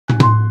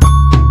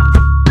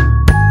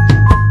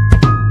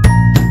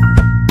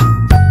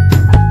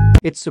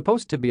It's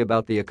supposed to be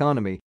about the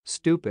economy,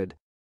 stupid.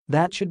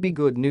 That should be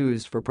good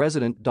news for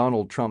President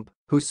Donald Trump,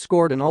 who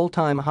scored an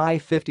all-time high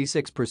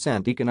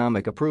 56%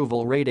 economic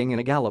approval rating in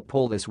a Gallup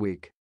poll this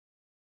week.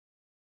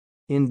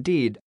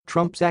 Indeed,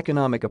 Trump's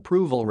economic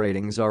approval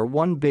ratings are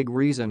one big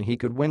reason he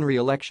could win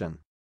re-election.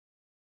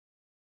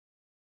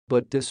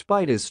 But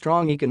despite his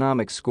strong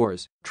economic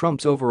scores,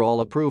 Trump's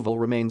overall approval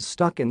remains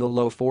stuck in the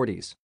low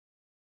 40s.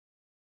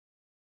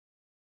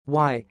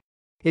 Why?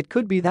 It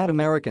could be that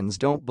Americans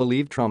don't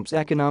believe Trump's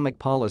economic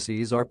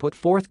policies are put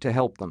forth to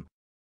help them.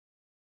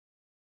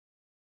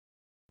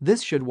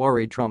 This should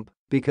worry Trump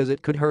because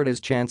it could hurt his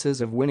chances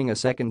of winning a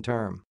second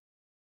term.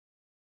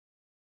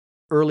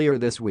 Earlier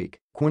this week,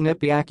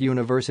 Quinnipiac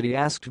University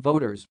asked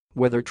voters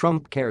whether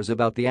Trump cares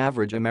about the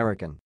average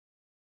American.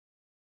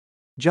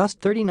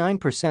 Just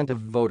 39% of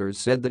voters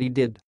said that he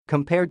did,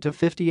 compared to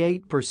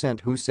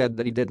 58% who said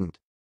that he didn't.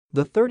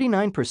 The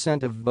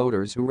 39% of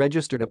voters who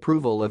registered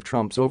approval of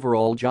Trump's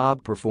overall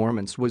job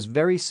performance was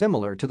very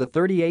similar to the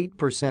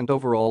 38%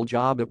 overall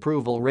job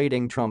approval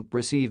rating Trump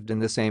received in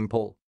the same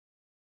poll.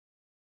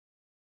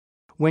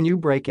 When you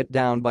break it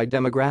down by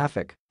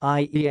demographic,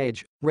 i.e.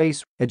 age,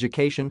 race,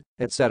 education,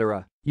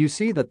 etc., you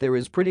see that there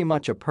is pretty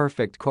much a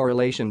perfect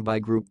correlation by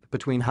group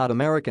between how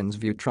Americans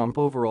view Trump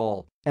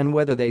overall and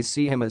whether they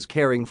see him as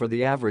caring for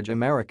the average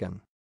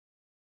American.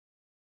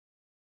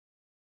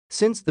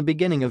 Since the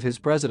beginning of his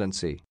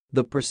presidency,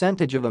 the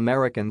percentage of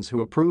Americans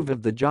who approve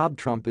of the job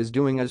Trump is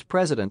doing as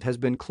president has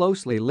been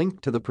closely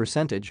linked to the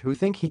percentage who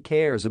think he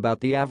cares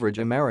about the average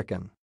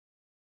American.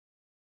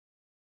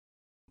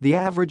 The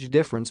average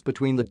difference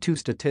between the two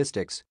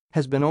statistics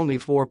has been only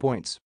 4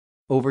 points.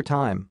 Over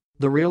time,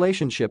 the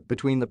relationship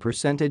between the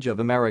percentage of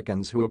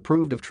Americans who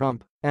approved of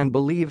Trump and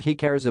believe he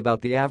cares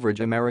about the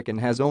average American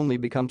has only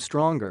become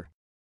stronger.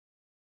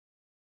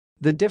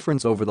 The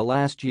difference over the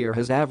last year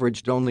has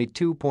averaged only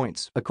 2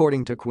 points,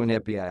 according to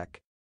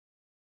Quinnipiac.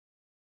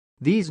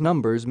 These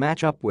numbers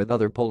match up with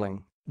other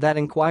polling that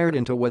inquired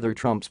into whether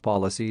Trump's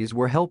policies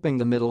were helping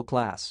the middle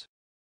class.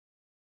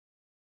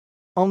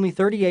 Only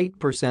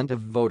 38% of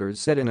voters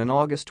said in an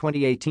August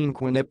 2018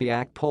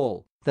 Quinnipiac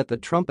poll that the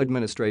Trump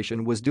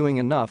administration was doing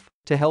enough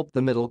to help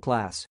the middle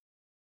class.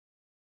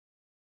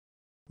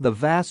 The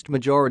vast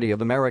majority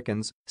of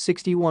Americans,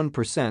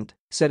 61%,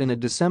 said in a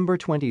December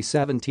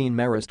 2017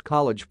 Marist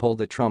College poll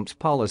that Trump's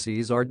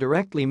policies are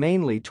directly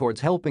mainly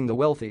towards helping the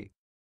wealthy.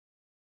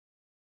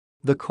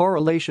 The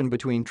correlation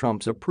between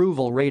Trump's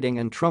approval rating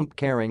and Trump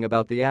caring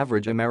about the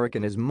average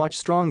American is much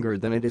stronger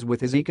than it is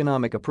with his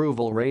economic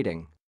approval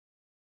rating.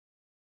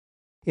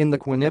 In the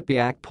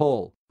Quinnipiac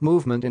poll,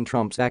 movement in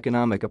Trump's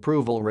economic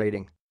approval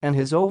rating and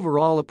his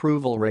overall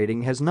approval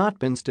rating has not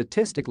been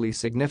statistically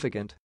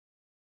significant.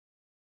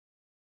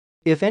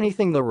 If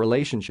anything, the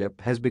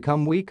relationship has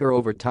become weaker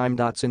over time.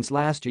 Since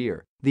last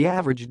year, the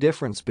average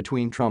difference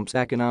between Trump's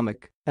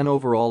economic and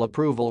overall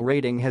approval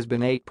rating has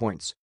been 8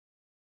 points.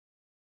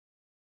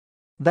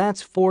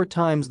 That's 4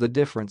 times the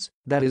difference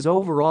that his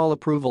overall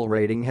approval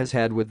rating has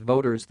had, with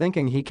voters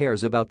thinking he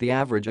cares about the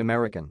average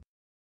American.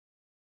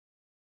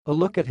 A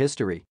look at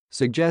history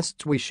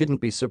suggests we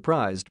shouldn't be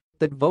surprised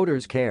that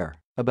voters care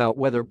about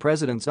whether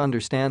presidents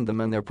understand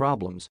them and their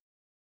problems.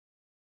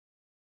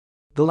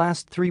 The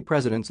last 3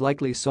 presidents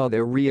likely saw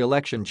their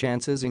re-election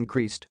chances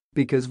increased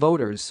because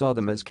voters saw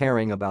them as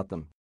caring about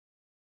them.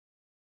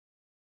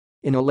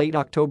 In a late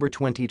October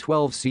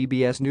 2012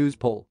 CBS News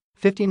poll,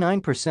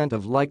 59%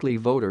 of likely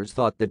voters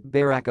thought that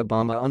Barack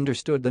Obama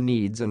understood the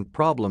needs and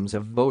problems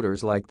of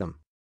voters like them.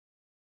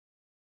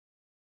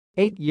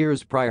 8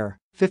 years prior,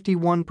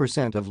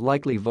 51% of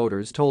likely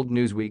voters told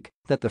Newsweek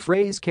that the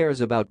phrase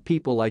 "cares about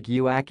people like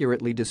you"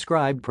 accurately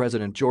described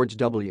President George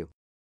W.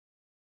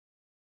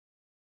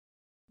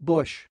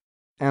 Bush.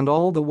 And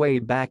all the way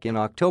back in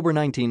October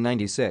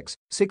 1996,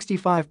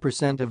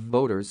 65% of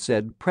voters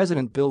said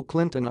President Bill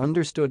Clinton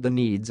understood the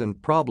needs and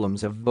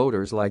problems of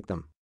voters like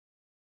them.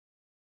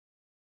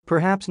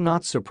 Perhaps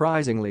not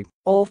surprisingly,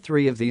 all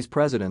 3 of these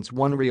presidents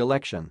won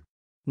re-election.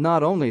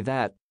 Not only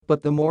that,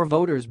 but the more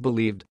voters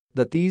believed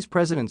that these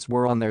presidents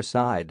were on their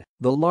side,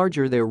 the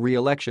larger their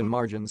re-election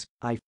margins.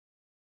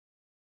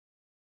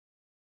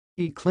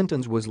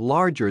 Clinton's was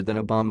larger than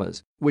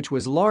Obama's, which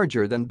was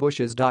larger than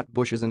Bush's.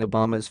 Bush's and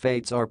Obama's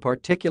fates are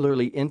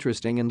particularly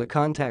interesting in the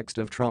context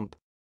of Trump.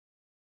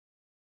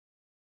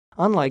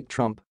 Unlike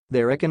Trump,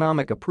 their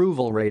economic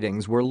approval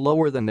ratings were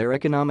lower than their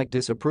economic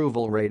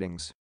disapproval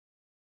ratings.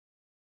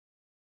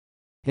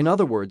 In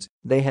other words,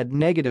 they had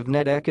negative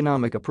net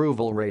economic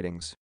approval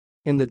ratings.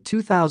 In the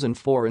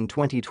 2004 and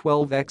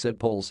 2012 exit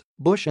polls,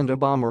 Bush and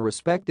Obama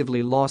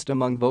respectively lost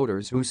among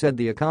voters who said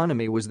the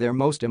economy was their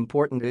most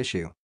important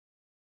issue.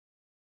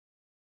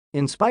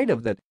 In spite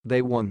of that,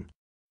 they won.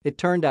 It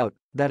turned out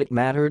that it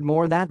mattered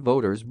more that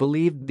voters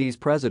believed these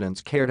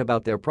presidents cared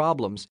about their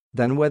problems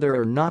than whether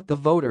or not the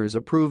voters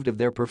approved of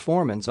their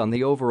performance on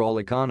the overall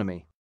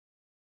economy.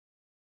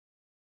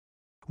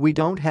 We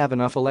don't have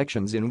enough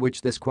elections in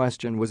which this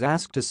question was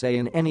asked to say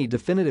in any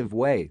definitive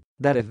way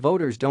that if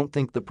voters don't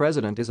think the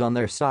president is on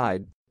their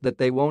side, that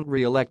they won't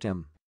re-elect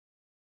him.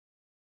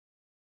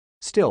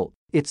 Still,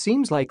 it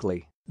seems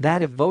likely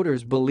that if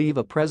voters believe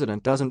a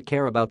president doesn't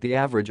care about the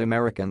average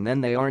American,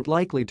 then they aren't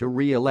likely to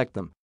re-elect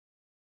them.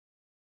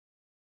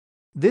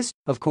 This,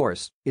 of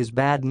course, is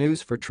bad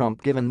news for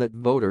Trump given that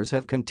voters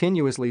have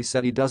continuously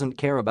said he doesn't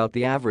care about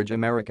the average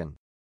American.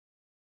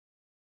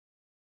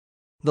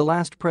 The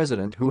last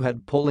president who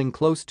had polling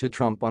close to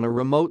Trump on a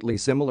remotely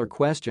similar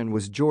question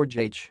was George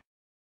H.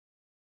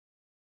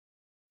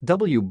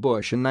 W.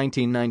 Bush in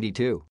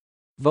 1992.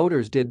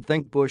 Voters did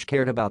think Bush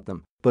cared about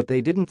them, but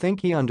they didn't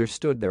think he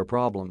understood their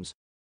problems.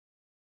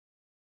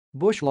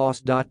 Bush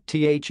lost. The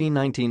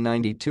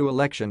 1992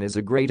 election is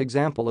a great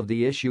example of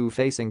the issue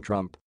facing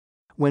Trump.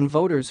 When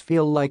voters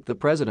feel like the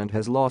president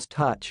has lost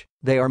touch,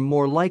 they are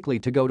more likely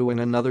to go in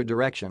another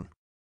direction.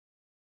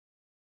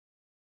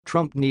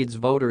 Trump needs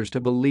voters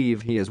to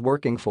believe he is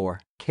working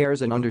for,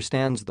 cares and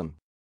understands them.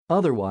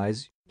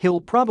 Otherwise,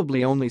 he'll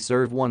probably only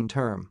serve one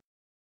term.